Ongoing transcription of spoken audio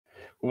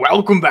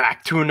Welcome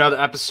back to another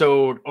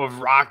episode of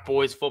Rock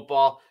Boys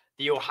Football.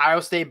 The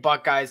Ohio State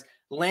Buckeyes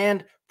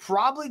land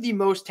probably the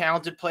most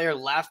talented player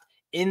left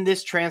in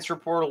this transfer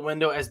portal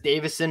window as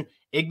Davison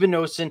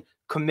Igbinosun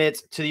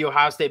commits to the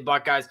Ohio State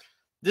Buckeyes.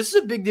 This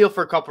is a big deal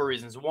for a couple of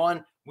reasons.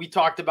 One, we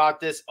talked about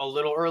this a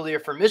little earlier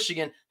for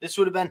Michigan. This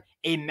would have been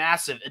a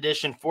massive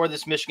addition for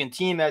this Michigan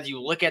team. As you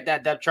look at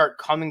that depth chart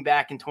coming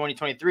back in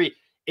 2023,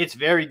 it's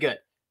very good.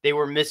 They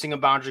were missing a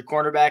boundary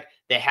cornerback.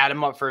 They had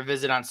him up for a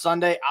visit on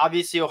Sunday.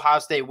 Obviously, Ohio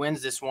State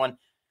wins this one.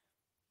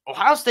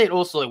 Ohio State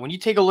also, when you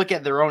take a look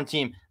at their own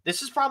team,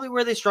 this is probably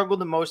where they struggled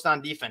the most on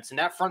defense. And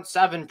that front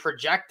seven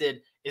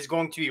projected is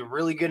going to be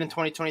really good in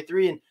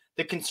 2023. And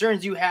the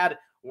concerns you had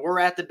were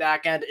at the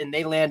back end, and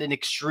they land an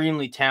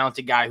extremely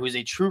talented guy who is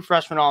a true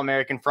freshman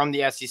All-American from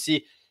the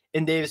SEC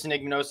in Davison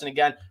Igbinosun.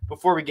 Again,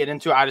 before we get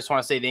into it, I just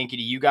want to say thank you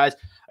to you guys.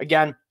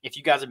 Again, if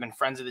you guys have been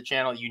friends of the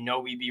channel, you know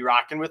we be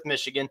rocking with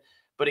Michigan.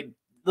 But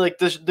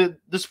the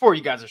support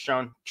you guys have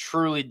shown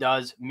truly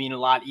does mean a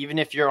lot. Even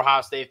if you're an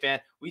Ohio State fan,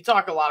 we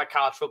talk a lot of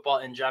college football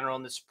in general,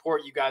 and the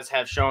support you guys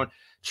have shown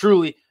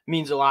truly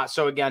means a lot.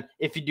 So again,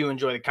 if you do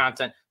enjoy the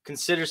content,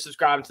 consider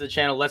subscribing to the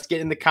channel. Let's get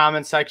in the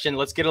comment section.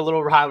 Let's get a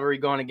little rivalry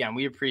going again.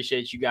 We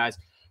appreciate you guys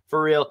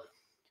for real.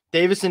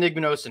 Davison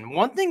Igbinosun,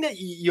 one thing that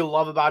you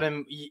love about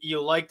him, you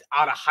liked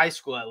out of high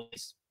school at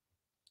least,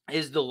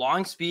 is the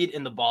long speed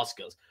and the ball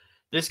skills.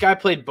 This guy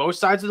played both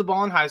sides of the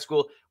ball in high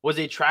school, was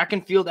a track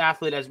and field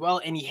athlete as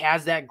well, and he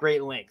has that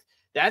great length.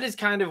 That is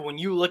kind of when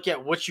you look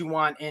at what you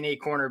want in a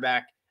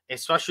cornerback,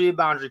 especially a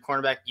boundary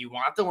cornerback, you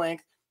want the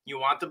length, you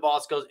want the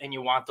ball skills, and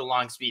you want the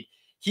long speed.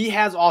 He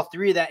has all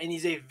three of that, and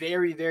he's a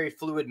very, very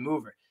fluid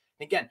mover.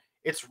 Again,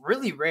 it's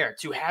really rare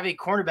to have a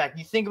cornerback.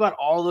 You think about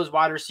all those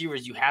wide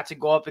receivers you had to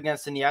go up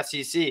against in the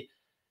SEC.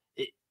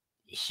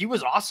 He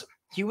was awesome.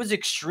 He was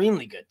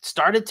extremely good.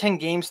 Started 10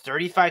 games,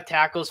 35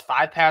 tackles,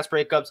 5 pass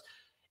breakups.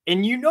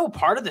 And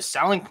part of the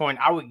selling point,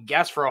 I would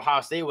guess, for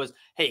Ohio State was,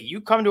 hey, you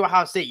come to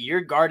Ohio State,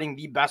 you're guarding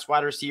the best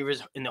wide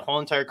receivers in the whole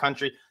entire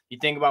country. You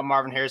think about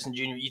Marvin Harrison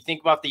Jr., you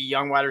think about the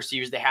young wide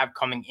receivers they have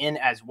coming in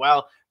as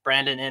well,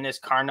 Brandon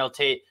Inniss, Carnell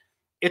Tate.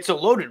 It's a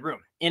loaded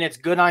room, and it's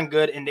good on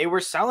good, and they were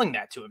selling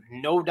that to him.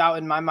 No doubt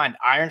in my mind.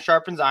 Iron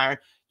sharpens iron.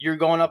 You're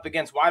going up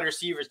against wide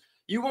receivers.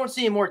 You won't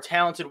see a more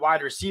talented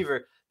wide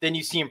receiver than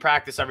you see in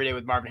practice every day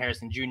with Marvin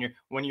Harrison Jr.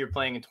 when you're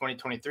playing in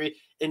 2023.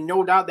 And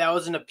no doubt that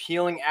was an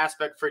appealing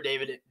aspect for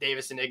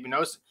Davison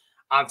Igbinosun.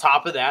 On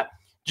top of that,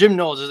 Jim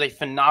Knowles is a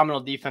phenomenal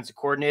defensive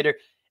coordinator.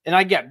 And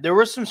I get there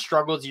were some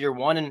struggles year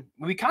one, and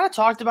we kind of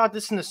talked about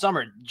this in the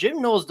summer.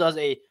 Jim Knowles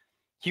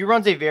he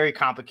runs a very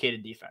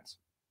complicated defense.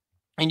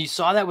 And you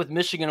saw that with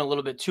Michigan a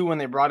little bit too when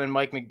they brought in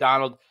Mike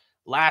McDonald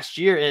last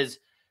year. Is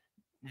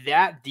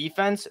that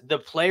defense, the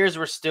players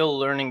were still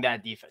learning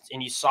that defense.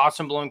 And you saw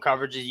some blown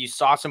coverages. You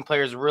saw some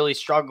players really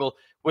struggle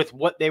with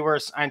what they were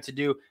assigned to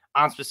do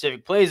on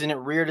specific plays, and it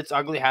reared its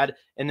ugly head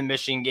in the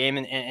Michigan game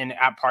and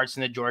at parts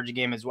in the Georgia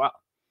game as well,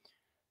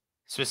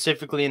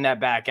 specifically in that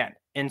back end.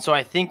 And so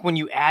I think when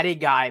you add a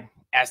guy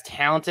as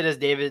talented as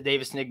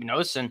Davison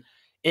Igbinosun,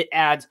 it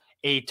adds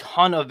a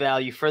ton of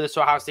value for this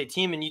Ohio State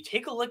team. And you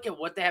take a look at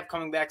what they have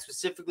coming back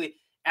specifically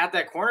at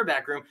that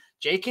cornerback room.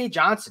 J.K.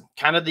 Johnson,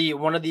 kind of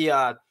one of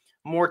the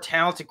more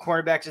talented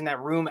cornerbacks in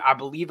that room, I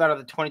believe, out of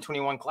the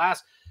 2021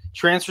 class,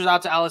 transfers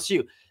out to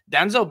LSU.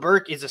 Denzel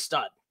Burke is a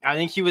stud. I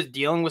think he was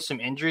dealing with some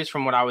injuries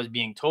from what I was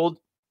being told,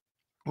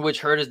 which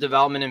hurt his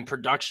development and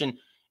production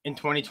in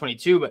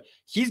 2022, but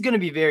he's going to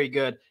be very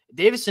good.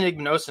 Davison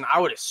Igbinosun, I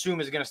would assume,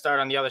 is going to start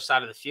on the other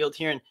side of the field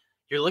here, and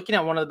you're looking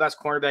at one of the best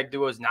cornerback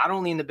duos, not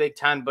only in the Big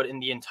Ten, but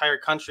in the entire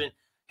country.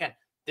 Again,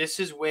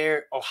 this is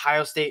where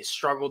Ohio State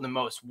struggled the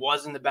most,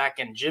 was in the back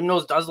end. Jim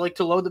Knowles does like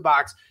to load the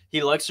box.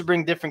 He likes to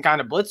bring different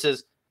kind of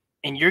blitzes,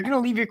 and you're going to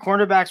leave your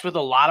cornerbacks with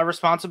a lot of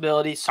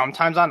responsibility,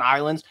 sometimes on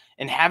islands,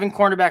 and having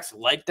cornerbacks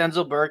like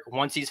Denzel Burke,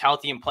 once he's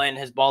healthy and playing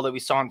his ball that we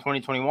saw in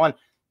 2021,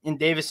 and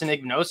Davison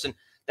Igbinosun,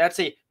 that's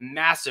a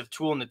massive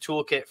tool in the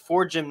toolkit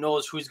for Jim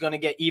Knowles, who's going to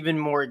get even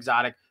more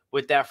exotic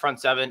with that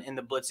front seven and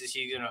the blitzes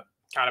he's going to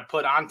kind of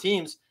put on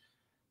teams.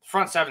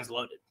 Front seven's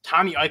loaded.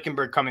 Tommy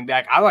Eichenberg coming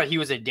back. I thought he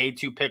was a day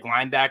 2 pick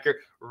linebacker.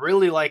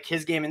 Really like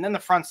his game. And then the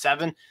front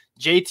seven,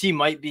 JT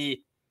might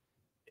be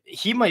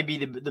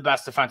the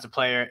best defensive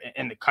player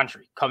in the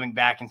country coming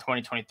back in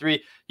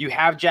 2023. You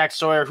have Jack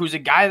Sawyer, who's a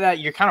guy that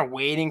you're kind of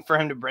waiting for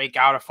him to break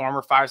out, a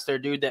former 5-star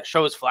dude that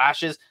shows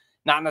flashes,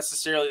 not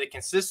necessarily the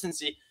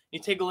consistency. You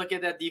take a look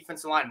at that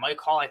defensive line. Mike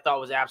Hall, I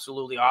thought, was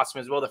absolutely awesome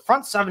as well. The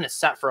front seven is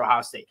set for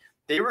Ohio State.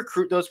 They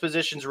recruit those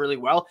positions really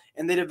well,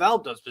 and they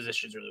develop those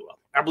positions really well.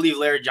 I believe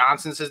Larry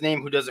Johnson's his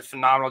name, who does a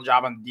phenomenal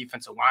job on the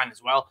defensive line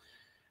as well.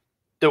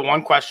 The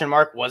one question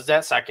mark was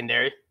that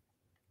secondary.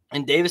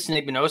 And Davison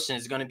Igbinosun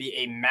is going to be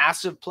a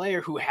massive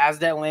player who has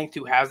that length,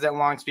 who has that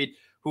long speed,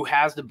 who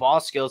has the ball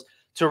skills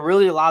to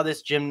really allow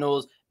this Jim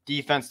Knowles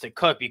defense to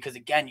cook. Because,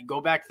 again, you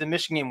go back to the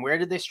Michigan game, where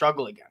did they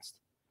struggle against?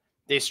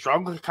 They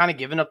struggled kind of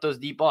giving up those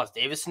deep balls.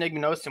 Davison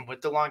Igbinosun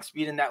with the long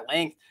speed and that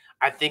length,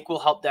 I think will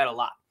help that a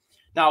lot.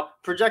 Now,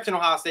 projecting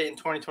Ohio State in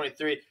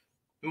 2023,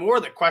 more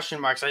of the question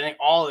marks, I think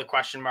all of the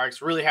question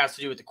marks really has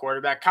to do with the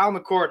quarterback. Kyle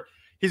McCord,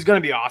 he's going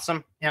to be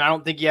awesome. And I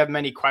don't think you have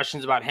many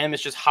questions about him.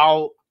 It's just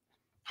how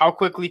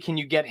quickly can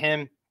you get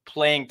him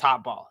playing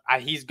top ball?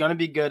 He's going to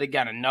be good.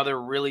 Again,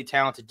 another really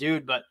talented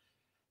dude, but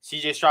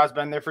CJ Stroud's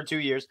been there for 2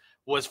 years,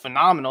 was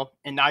phenomenal.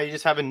 And now you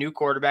just have a new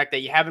quarterback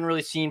that you haven't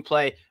really seen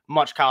play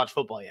much college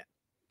football yet.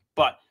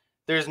 But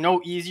there's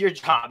no easier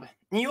job.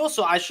 And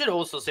I should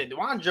also say,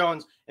 DeJuan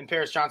Jones and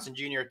Paris Johnson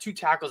Jr. are 2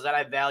 tackles that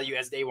I value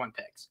as day 1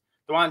 picks.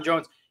 DeJuan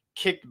Jones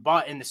kicked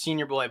butt in the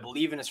Senior Bowl, I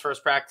believe, in his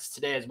first practice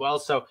today as well.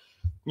 So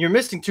you're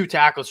missing 2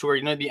 tackles who are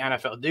going to be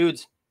NFL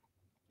dudes,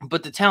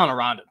 but the talent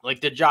around him,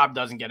 like, the job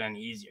doesn't get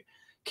any easier.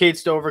 Cade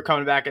Stover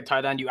coming back at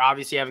tight end. You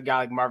obviously have a guy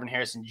like Marvin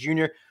Harrison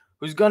Jr.,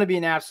 who's going to be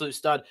an absolute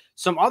stud.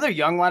 Some other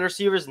young wide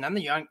receivers, and then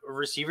the young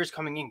receivers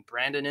coming in,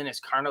 Brandon Inniss,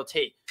 Carnell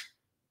Tate.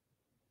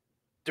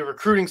 The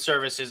recruiting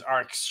services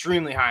are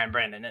extremely high on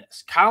Brandon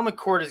Inniss. Kyle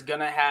McCord is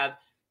going to have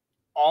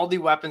all the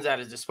weapons at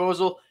his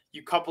disposal.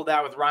 You couple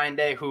that with Ryan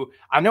Day, who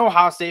I know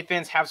Ohio State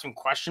fans have some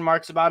question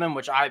marks about him,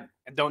 which I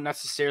don't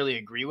necessarily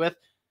agree with.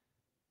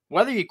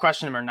 Whether you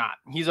question him or not,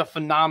 he's a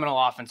phenomenal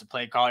offensive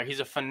play caller. He's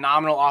a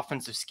phenomenal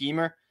offensive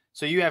schemer.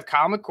 So you have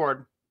Kyle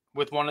McCord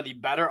with one of the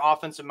better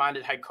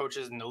offensive-minded head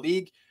coaches in the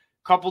league,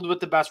 coupled with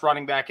the best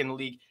running back in the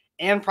league,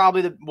 and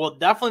probably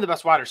definitely the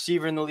best wide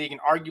receiver in the league,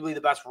 and arguably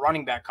the best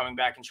running back coming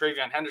back in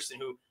Travion Henderson,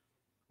 who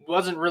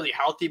wasn't really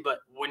healthy, but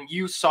when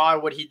you saw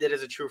what he did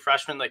as a true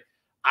freshman, like,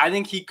 I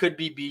think he could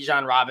be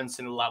Bijan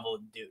Robinson level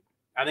dude.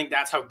 I think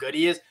that's how good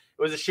he is. It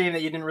was a shame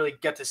that you didn't really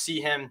get to see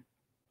him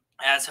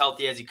as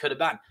healthy as he could have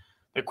been.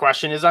 The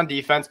question is on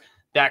defense.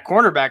 That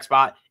cornerback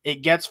spot,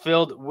 it gets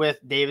filled with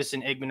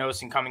Davison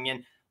Igbinosun coming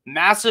in.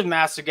 Massive,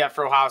 massive get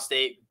for Ohio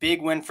State.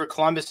 Big win for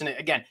Columbus. And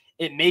again,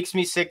 it makes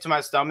me sick to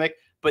my stomach,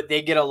 but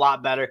they get a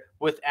lot better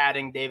with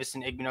adding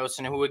Davison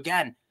Igbinosun, who,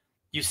 again,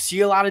 you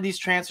see a lot of these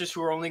transfers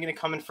who are only going to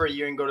come in for a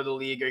year and go to the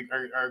league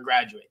or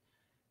graduate.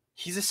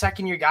 He's a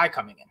second-year guy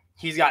coming in.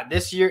 He's got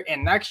this year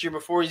and next year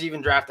before he's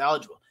even draft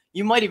eligible.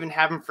 You might even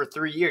have him for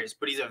 3 years,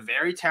 but he's a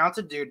very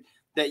talented dude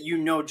that you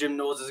know Jim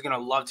Knowles is going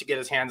to love to get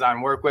his hands on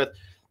and work with.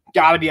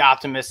 Got to be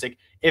optimistic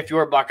if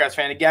you're a Buckeyes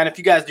fan. Again, if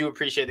you guys do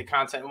appreciate the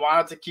content and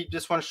wanted to keep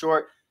this one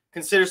short,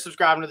 consider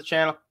subscribing to the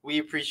channel. We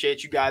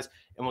appreciate you guys,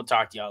 and we'll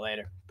talk to y'all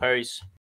later. Peace.